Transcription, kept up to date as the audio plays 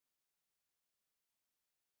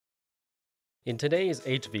In today's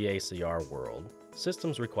HVACR world,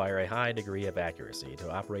 systems require a high degree of accuracy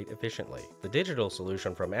to operate efficiently. The digital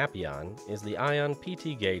solution from Appion is the ION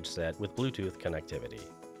PT gauge set with Bluetooth connectivity.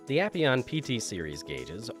 The Appion PT series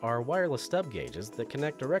gauges are wireless stub gauges that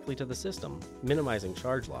connect directly to the system, minimizing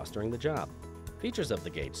charge loss during the job. Features of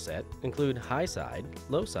the gauge set include high side,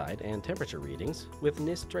 low side, and temperature readings with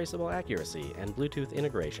NIST traceable accuracy and Bluetooth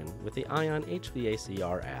integration with the ION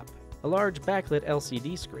HVACR app. A large backlit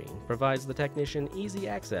LCD screen provides the technician easy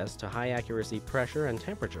access to high-accuracy pressure and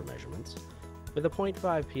temperature measurements with a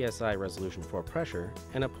 0.5 psi resolution for pressure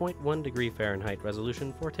and a 0.1 degree Fahrenheit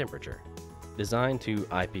resolution for temperature. Designed to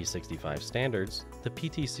IP65 standards, the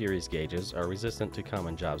PT series gauges are resistant to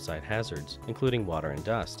common job site hazards, including water and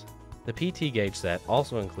dust. The PT gauge set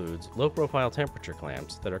also includes low-profile temperature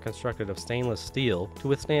clamps that are constructed of stainless steel to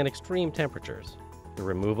withstand extreme temperatures. The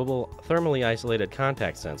removable, thermally isolated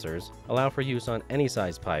contact sensors allow for use on any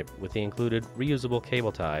size pipe with the included reusable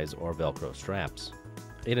cable ties or Velcro straps.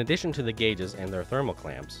 In addition to the gauges and their thermal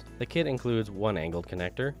clamps, the kit includes one angled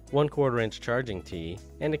connector, 1/4 inch charging tee,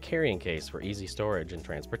 and a carrying case for easy storage and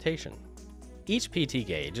transportation. Each PT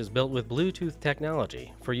gauge is built with Bluetooth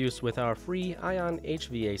technology for use with our free ION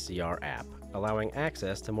HVACR app, allowing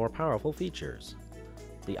access to more powerful features.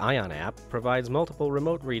 The ION app provides multiple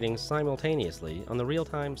remote readings simultaneously on the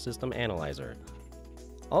real-time system analyzer.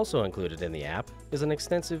 Also included in the app is an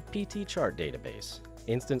extensive PT chart database,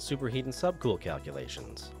 instant superheat and subcool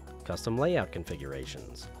calculations, custom layout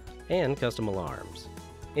configurations, and custom alarms.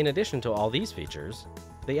 In addition to all these features,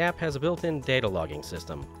 the app has a built-in data logging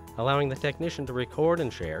system, allowing the technician to record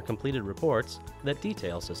and share completed reports that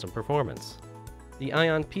detail system performance. The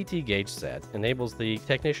ION PT gauge set enables the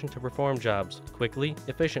technician to perform jobs quickly,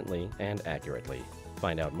 efficiently, and accurately.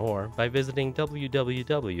 Find out more by visiting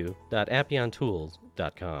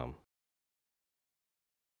www.appiontools.com.